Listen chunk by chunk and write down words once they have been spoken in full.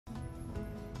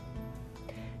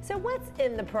So what's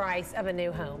in the price of a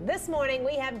new home? This morning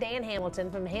we have Dan Hamilton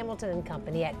from Hamilton &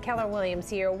 Company at Keller Williams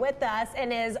here with us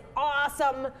in his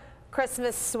awesome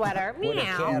Christmas sweater.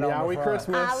 Meow. Meowie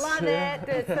Christmas. I love it.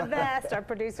 It's the best. Our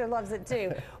producer loves it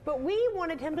too. But we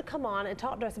wanted him to come on and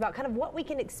talk to us about kind of what we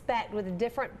can expect with the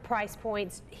different price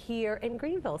points here in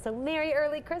Greenville. So Merry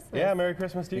Early Christmas. Yeah, Merry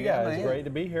Christmas to you guys. Man. Great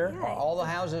to be here. Yeah. All the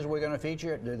houses we're going to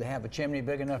feature, do they have a chimney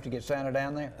big enough to get Santa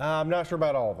down there? I'm not sure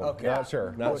about all of them. Okay. Not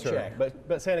sure. Not We'll sure. check.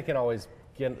 But Santa can always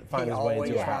find his way into always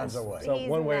a finds house. a way. So He's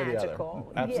one way magical.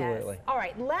 or the other. Absolutely. Yes. All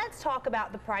right, let's talk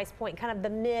about the price point, kind of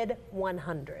the mid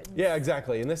 100s. Yeah,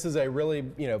 exactly. And this is a really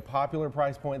popular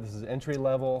price point. This is entry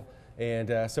level.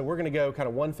 And so we're going to go kind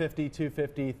of 150,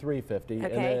 250, 350, Okay.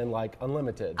 and then like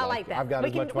unlimited. I like that. I've got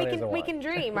as much money as I want. We can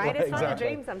dream, right? It's fun to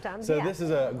dream sometimes. So yeah. this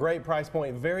is a great price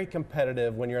point, very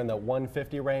competitive when you're in the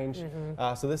 150 range.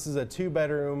 Mm-hmm. So this is a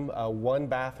 2-bedroom,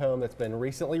 1-bath home that's been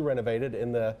recently renovated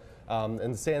in the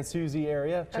Sans Souci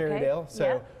area, Cherrydale. So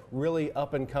yeah. really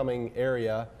up and coming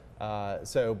area. But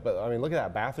I mean, look at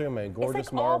that bathroom and gorgeous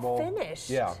it's like all marble. finished.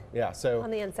 Yeah. So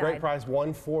on the inside. great price,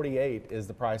 148 is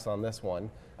the price on this one.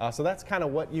 So that's kind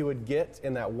of what you would get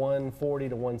in that 140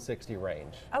 to 160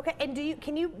 range. Okay, and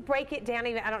can you break it down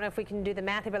even? I don't know if we can do the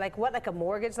math, but like what like a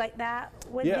mortgage like that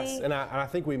would be? Yes, and I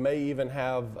think we may even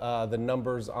have the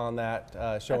numbers on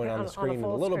that showing on the screen in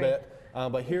a little bit.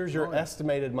 But here's your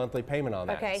estimated monthly payment on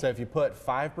that. Okay. So if you put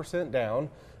 5%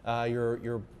 down,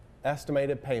 your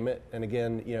estimated payment, and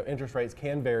again, interest rates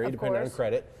can vary depending on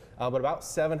credit, but about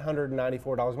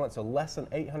 $794 a month, so less than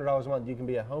 $800 a month, you can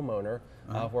be a homeowner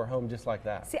for a home just like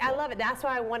that. See, I love it. That's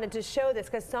why I wanted to show this,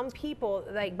 because some people,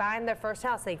 like buying their first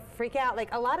house, they freak out. Like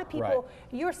a lot of people,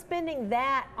 you're spending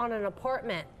that on an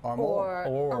apartment or more.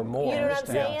 Or more. You know what I'm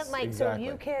saying? Yes, like exactly,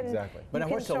 so you can. exactly. But you now,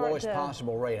 can what's the start lowest to-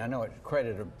 possible rate? I know it's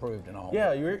credit approved and all.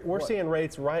 Yeah, we're seeing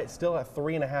rates still at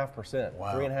 3.5%,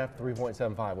 Wow. 3.5 to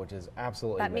 3.75, which is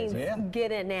absolutely That means amazing.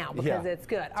 get in now because it's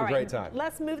good. It's a great time.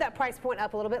 Let's move that price point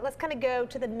up a little bit. Let's kind of go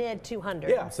to the mid 200s.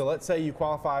 Yeah, so let's say you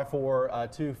qualify for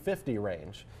 250 range.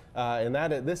 And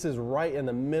this is right in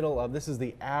the middle of, this is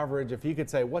the average. If you could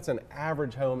say, what's an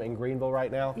average home in Greenville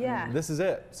right now? Yeah. This is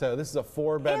it. So this is a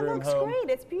 4-bedroom It looks home. great.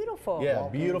 It's beautiful. Yeah,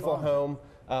 beautiful home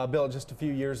built just a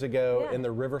few years ago in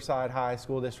the Riverside High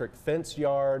School District. Fenced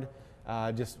yard,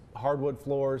 just hardwood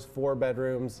floors, 4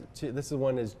 bedrooms. This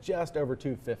one is just over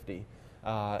 250.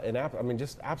 I mean,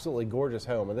 just absolutely gorgeous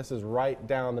home, and this is right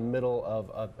down the middle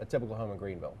of a typical home in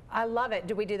Greenville. I love it.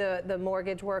 Do we do the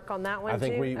mortgage work on that one I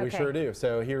think too? we sure do.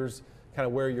 So here's kind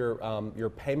of where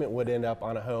your payment would end up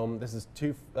on a home. This is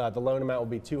the loan amount will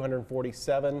be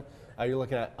 $247. You're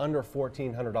looking at under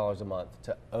 $1,400 a month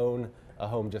to own a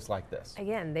home just like this.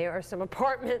 Again, there are some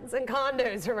apartments and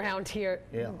condos around here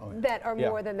that are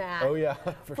more than that. Oh yeah,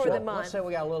 for the sure. month. Let's say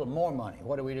we got a little more money.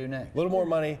 What do we do next? A little more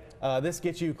money. This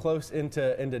gets you close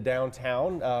into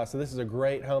downtown. So this is a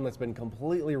great home that's been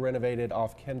completely renovated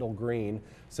off Kendall Green.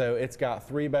 So it's got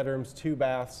 3 bedrooms, 2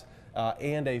 baths,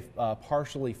 and a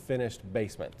partially finished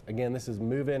basement. Again, this is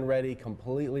move-in ready,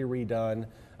 completely redone,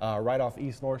 right off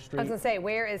East North Street. I was gonna say,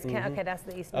 where is okay? That's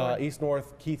the East North. East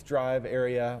North Keith Drive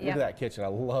area. Look at that kitchen. I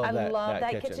love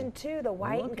that kitchen too. The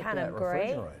white and kind of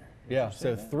gray. Yeah,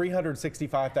 so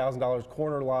 $365,000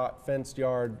 corner lot, fenced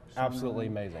yard, absolutely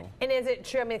amazing. And is it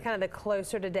true? I mean, kind of the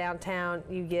closer to downtown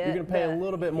you get, you're going to pay a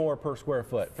little bit more per square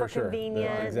foot for sure.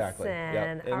 Convenience. Exactly.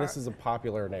 And this is a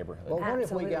popular neighborhood. Well, what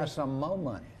if we got some more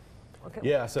money? Okay.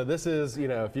 Yeah, so this is,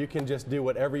 if you can just do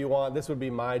whatever you want, this would be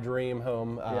my dream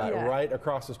home right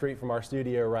across the street from our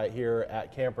studio right here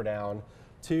at Camperdown.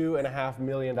 $2.5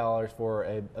 million for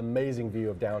an amazing view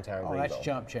of downtown Greenville. That's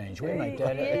chump change. We make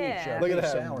that Yeah. Look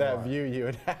at that view you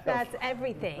would have. That's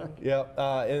everything. Yep,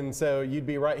 and so you'd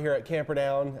be right here at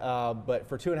Camperdown, but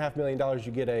for $2.5 million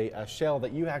you get a shell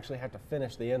that you actually have to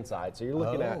finish the inside. So you're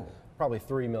looking at probably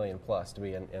 $3 million plus to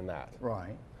be in that.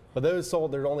 Right. But those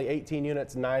sold, there's only 18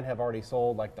 units, 9 have already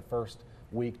sold like the first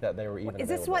week that they were even Is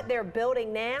this available. what they're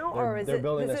building now, or is they're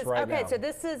building this right now. Okay, so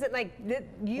this isn't like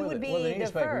you would be where the the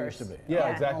newspaper first. used to be. Yeah,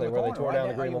 exactly, where they tore down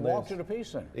the Greenville Walk to News. the Peace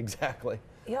Center. Exactly.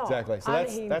 Yeah, Exactly. So I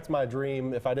mean, that's my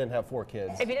dream if I didn't have 4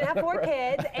 kids. If you didn't have 4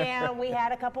 kids and we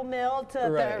had a couple mil to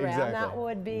throw around, exactly. that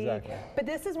would be. Exactly. But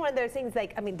this is one of those things,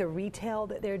 like, I mean, the retail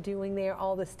that they're doing there,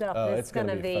 all the stuff, It's going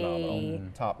to be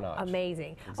phenomenal. Top notch.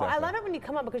 Amazing. Exactly. Oh, I love it when you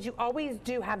come up because you always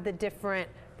do have the different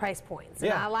price points. And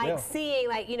Yeah, I like yeah. seeing,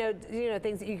 like,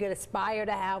 things that you could aspire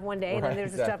to have one day, and then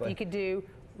there's the stuff you could do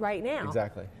right now.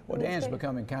 Exactly. Well, Dan's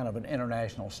becoming kind of an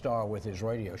international star with his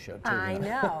radio show, too. I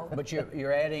know. But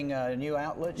you're adding new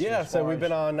outlets? Yeah, as so far we've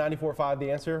been as- on 94.5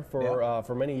 The Answer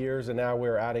for many years, and now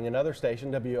we're adding another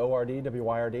station, WORD,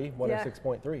 WYRD,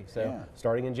 106.3. So Yeah.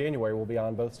 starting in January, we'll be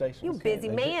on both stations. You busy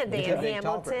man, It's Dan a big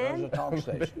talker. Hamilton. It's a talk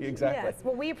station. Exactly. Yes.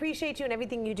 Well, we appreciate you and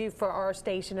everything you do for our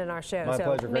station and our show. My so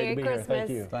pleasure. Great Merry to be Christmas. here. Thank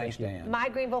you. Thanks, Dan.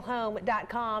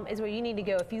 MyGreenvilleHome.com is where you need to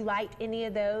go. If you liked any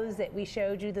of those that we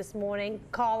showed you this morning,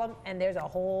 call them, and there's a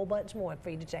whole bunch more for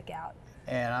you to check out.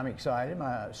 And I'm excited.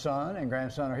 My son and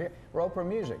grandson are here. Roper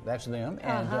Music, that's them.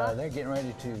 And they're getting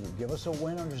ready to give us a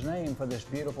winner's name for this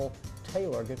beautiful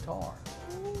Taylor guitar.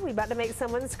 Ooh, we about to make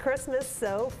someone's Christmas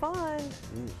so fun.